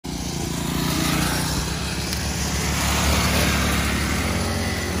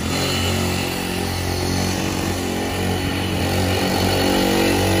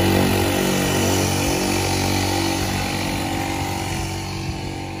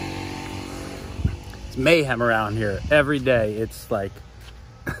It's mayhem around here every day. It's like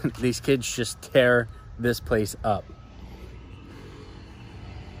these kids just tear this place up.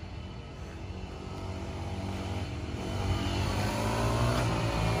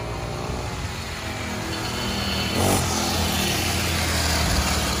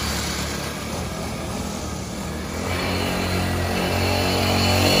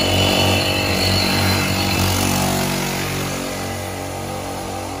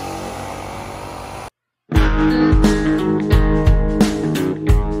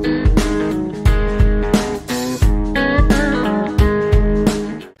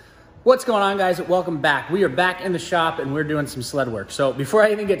 What's going on, guys? Welcome back. We are back in the shop and we're doing some sled work. So before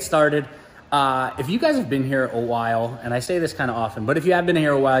I even get started, if you guys have been here a while, and I say this kind of often, but if you have been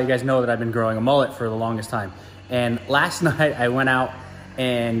here a while, you guys know that I've been growing a mullet for the longest time. And last night I went out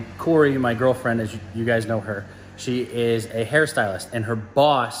and Corey, my girlfriend, as you guys know her, she is a hairstylist, and her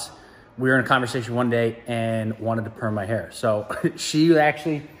boss, we were in a conversation one day and wanted to perm my hair. So she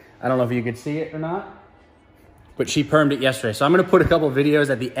actually, I don't know if you could see it or not, but she permed it yesterday. So I'm gonna put a couple of videos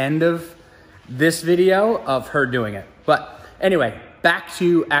at the end of this video of her doing it. But anyway, back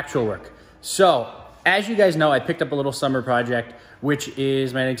to actual work. So as you guys know, I picked up a little summer project, which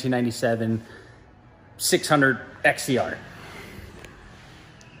is my 1997 600 XCR.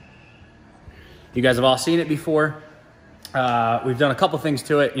 You guys have all seen it before. We've done a couple things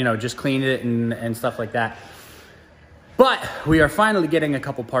to it, you know, just cleaned it and stuff like that. But we are finally getting a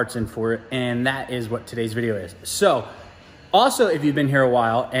couple parts in for it, and that is what today's video is. So, also, if you've been here a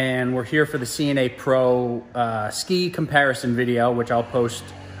while, and we're here for the CNA Pro ski comparison video, which I'll post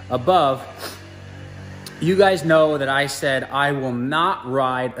above, you guys know that I said I will not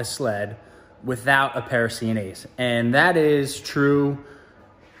ride a sled without a pair of CNAs. And that is true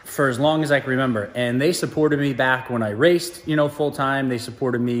for as long as I can remember. And they supported me back when I raced, you know, full time. They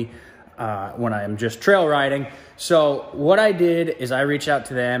supported me when I'm just trail riding. So what I did is I reached out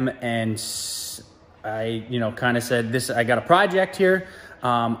to them and I, you know, kind of said, I got a project here.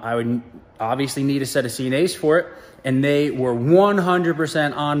 I would obviously need a set of CNAs for it. And they were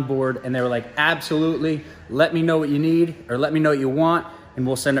 100% on board. And they were like, absolutely, let me know what you need, or let me know what you want, and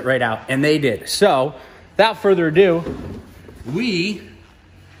we'll send it right out. And they did. So without further ado, we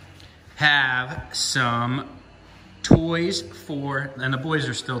have some toys for, and the boys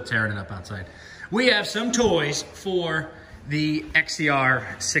are still tearing it up outside. We have some toys for the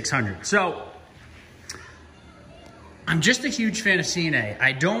XCR 600. So I'm just a huge fan of CNA.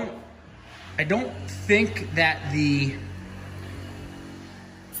 I don't think that the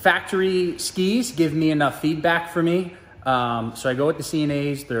factory skis give me enough feedback for me. So I go with the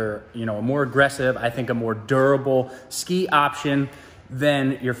CNAs. They're, you know, more aggressive. I think a more durable ski option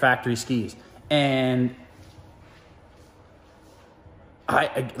than your factory skis. And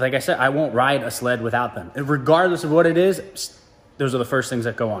like I said, I won't ride a sled without them. And regardless of what it is, those are the first things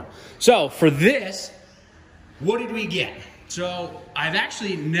that go on. So for this, what did we get? So I've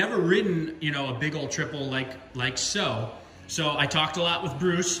actually never ridden, you know, a big old triple like so. So I talked a lot with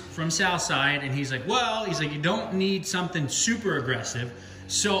Bruce from Southside, and he's like, well, you don't need something super aggressive.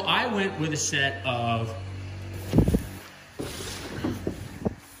 So I went with a set of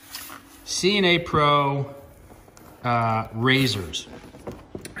CNA Pro razors.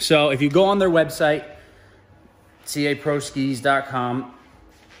 So if you go on their website, caproskis.com,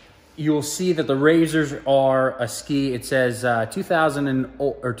 you'll see that the razors are a ski. It says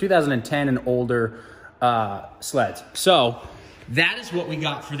 2010 and older sleds. So that is what we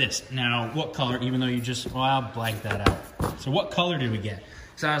got for this. Now, what color, even though you just, well, I'll blank that out. So what color did we get?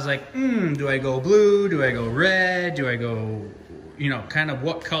 So I was like, do I go blue? Do I go red? Do I go, you know, kind of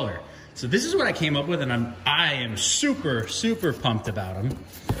what color? So this is what I came up with, and I am super, super pumped about them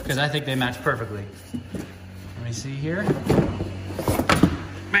because I think they match perfectly. Let me see here.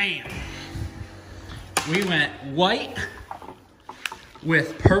 Bam! We went white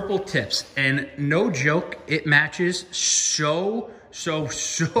with purple tips, and no joke, it matches so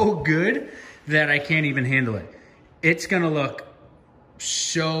good that I can't even handle it. It's gonna look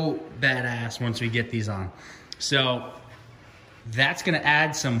so badass once we get these on. So that's gonna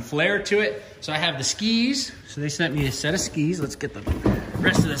add some flair to it. So I have the skis. So they sent me a set of skis. Let's get the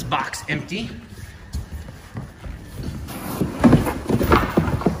rest of this box empty.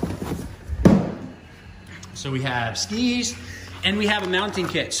 So we have skis and we have a mounting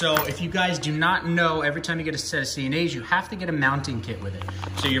kit. So if you guys do not know, every time you get a set of CNAs, you have to get a mounting kit with it.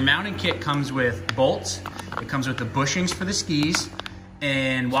 So your mounting kit comes with bolts. It comes with the bushings for the skis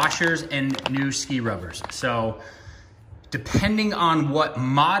and washers and new ski rubbers. So depending on what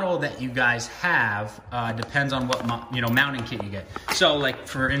model that you guys have, depends on what mounting kit you get. So like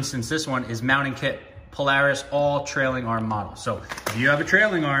for instance, this one is mounting kit Polaris, all trailing arm models. So if you have a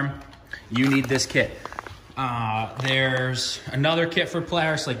trailing arm, you need this kit. There's another kit for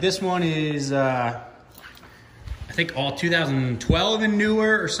Polaris. Like this one is, I think all 2012 and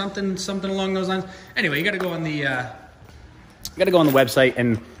newer or something along those lines. Anyway, you got to go on the website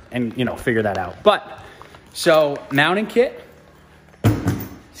and you know, figure that out. But so mounting kit,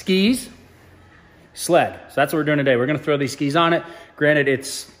 skis, sled. So that's what we're doing today. We're going to throw these skis on it. Granted,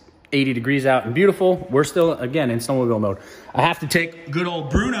 it's 80 degrees out and beautiful. We're still, again, in snowmobile mode. I have to take good old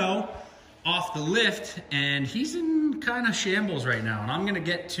Bruno off the lift, and he's in kind of shambles right now. And I'm going to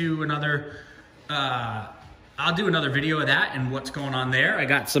get to another, I'll do another video of that and what's going on there. I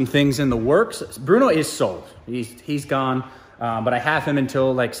got some things in the works. Bruno is sold. He's gone, but I have him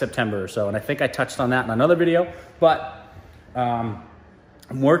until like September or so. And I think I touched on that in another video. But I'm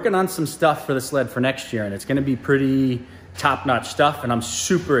working on some stuff for the sled for next year, and it's going to be pretty top-notch stuff, and I'm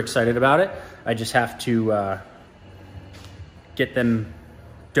super excited about it. I just have to get them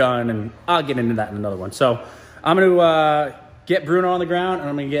done, and I'll get into that in another one. So I'm going to get Bruno on the ground, and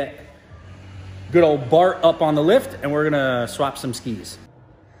I'm going to get good old Bart up on the lift, and we're going to swap some skis.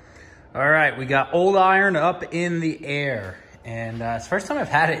 All right, we got Old Iron up in the air, and it's the first time I've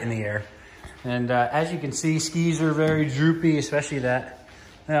had it in the air. And as you can see, skis are very droopy, especially that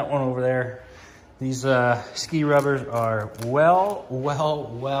one over there. These ski rubbers are well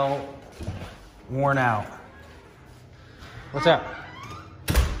worn out. What's up?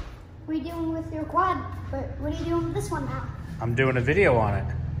 What are you doing with your quad? What are you doing with this one now? I'm doing a video on it.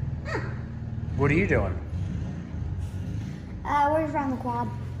 Huh. What are you doing? We're just riding the quad.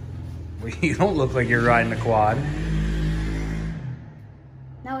 Well, you don't look like you're riding a quad.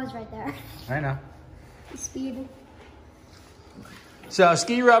 No, it's right there. I know. Speed. So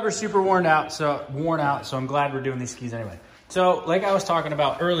ski rubber's super worn out, so I'm glad we're doing these skis anyway. So like I was talking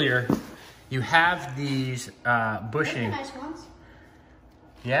about earlier, you have these bushing. Nice ones.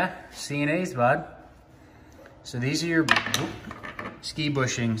 Yeah, C&A's, bud. So these are your ski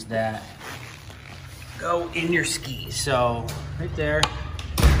bushings that go in your skis. So right there.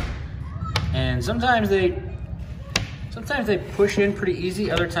 And sometimes they push in pretty easy,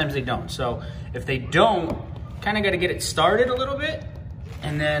 other times they don't. So if they don't, kind of got to get it started a little bit,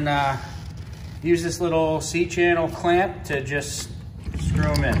 and then use this little C-channel clamp to just screw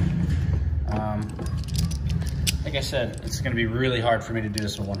them in. Like I said, it's going to be really hard for me to do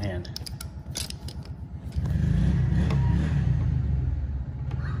this with one hand.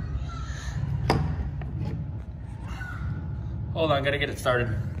 Hold on, got to get it started.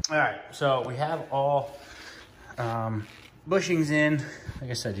 All right, so we have all bushings in.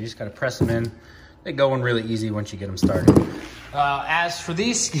 Like I said, you just got to press them in. They go in really easy once you get them started. As for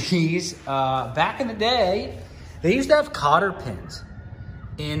these skis, back in the day, they used to have cotter pins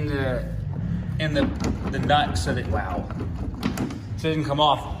in the nut so that, wow, so it didn't come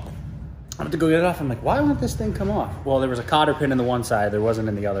off. I went to go get it off. I'm like, why won't this thing come off? Well, there was a cotter pin in the one side, there wasn't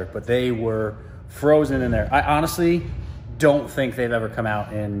in the other, but they were frozen in there. I honestly don't think they've ever come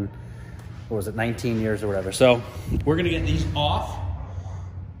out in, what was it, 19 years or whatever. So we're gonna get these off,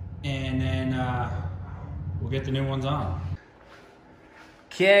 and then we'll get the new ones on.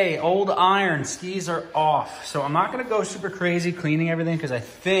 Okay, Old Iron skis are off. So I'm not gonna go super crazy cleaning everything, because I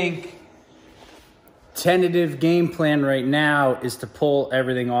think tentative game plan right now is to pull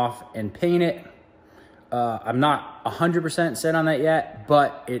everything off and paint it. I'm not 100% set on that yet,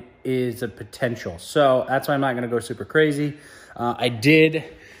 but it is a potential. So that's why I'm not gonna go super crazy. I did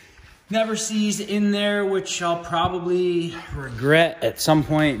Never Seas in there, which I'll probably regret at some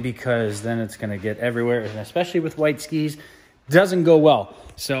point, because then it's gonna get everywhere, and especially with white skis, doesn't go well.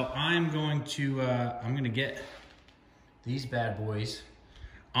 So I'm gonna get these bad boys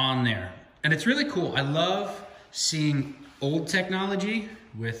on there. And it's really cool. I love seeing old technology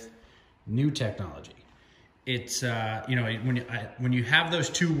with new technology. It's, you know, when you have those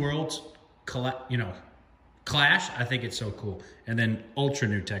two worlds, clash, I think it's so cool. And then ultra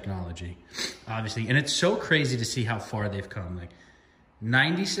new technology, obviously. And it's so crazy to see how far they've come. Like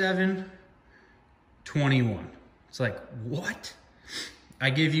 97, 21. It's like, what? I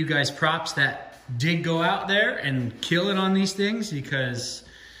give you guys props that did go out there and kill it on these things, because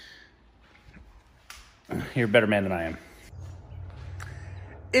you're a better man than I am.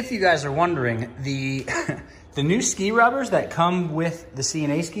 If you guys are wondering, the new ski rubbers that come with the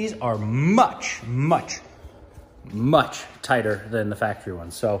C&A skis are much tighter than the factory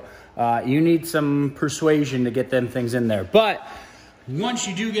ones. So you need some persuasion to get them things in there. But once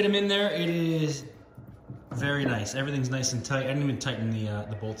you do get them in there, it is very nice. Everything's nice and tight. I didn't even tighten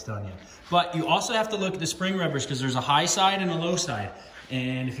the bolts down yet. But you also have to look at the spring rubbers, because there's a high side and a low side.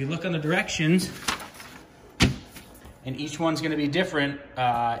 And if you look on the directions, and each one's gonna be different,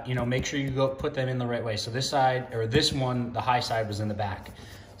 you know, make sure you go put them in the right way. So this side, or this one, the high side was in the back.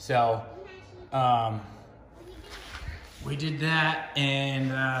 So we did that,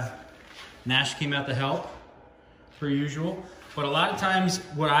 and Nash came out to help, per usual. But a lot of times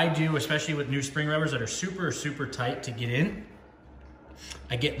what I do, especially with new spring rubbers that are super, super tight to get in,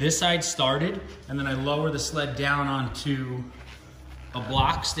 I get this side started, and then I lower the sled down onto a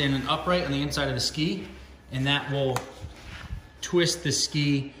block standing upright on the inside of the ski, and that will twist the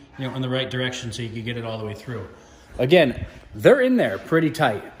ski, you know, in the right direction so you can get it all the way through. Again, they're in there pretty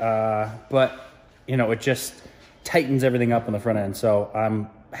tight, but you know, it just tightens everything up on the front end. So I'm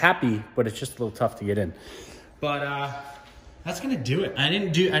happy, but it's just a little tough to get in. But that's gonna do it. I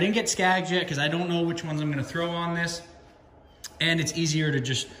didn't get skags yet because I don't know which ones I'm gonna throw on this. And it's easier to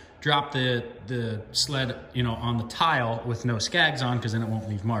just drop the sled, you know, on the tile with no skags on, because then it won't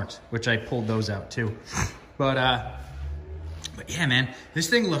leave marks, which I pulled those out too. But yeah, man, this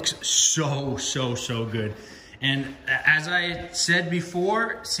thing looks so, so, so good. And as I said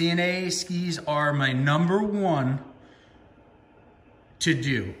before, CNA skis are my #1 to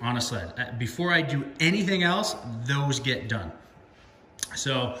do on a sled. Before I do anything else, those get done.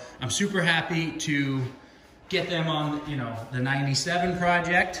 So I'm super happy to get them on, you know, the 97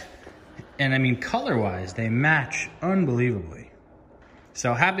 project. And I mean, color-wise, they match unbelievably.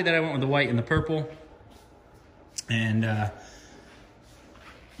 So happy that I went with the white and the purple. And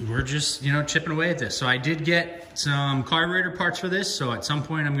we're just, you know, chipping away at this. So I did get some carburetor parts for this. So at some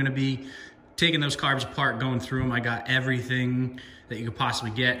point I'm gonna be taking those carbs apart, going through them. I got everything that you could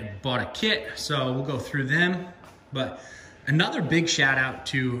possibly get, bought a kit. So we'll go through them. But another big shout out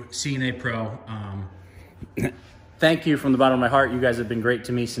to CNA Pro. Thank you from the bottom of my heart. You guys have been great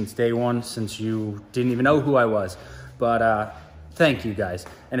to me since day one, since you didn't even know who I was. But thank you guys.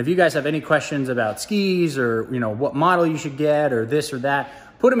 And if you guys have any questions about skis, or you know, what model you should get, or this or that,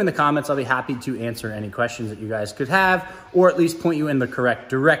 put them in the comments. I'll be happy to answer any questions that you guys could have, or at least point you in the correct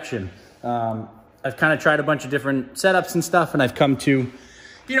direction. I've kind of tried a bunch of different setups and stuff, and I've come to,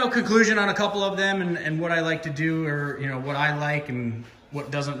 you know, conclusion on a couple of them, and what I like to do, or you know, what I like and what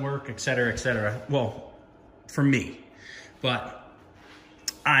doesn't work, etc., etc. Well, for me. But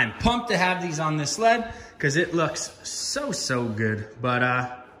I'm pumped to have these on this sled because it looks so, so good. But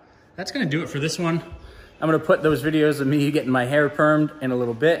that's gonna do it for this one. I'm gonna put those videos of me getting my hair permed in a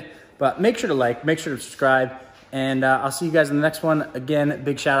little bit, but make sure to like, make sure to subscribe, and I'll see you guys in the next one. Again,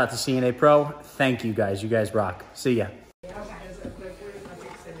 big shout out to CNA Pro. Thank you guys, you guys rock. See ya.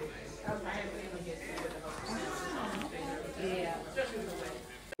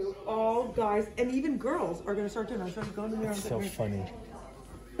 All guys and even girls are going to start doing it. I started going to mirror. So funny.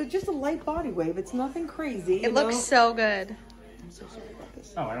 But just a light body wave. It's nothing crazy. It looks so good. I'm so sorry about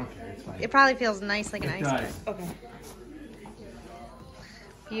this. Oh, I don't care, it's fine. It probably feels nice like an ice cream. Okay.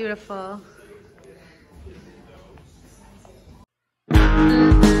 Beautiful.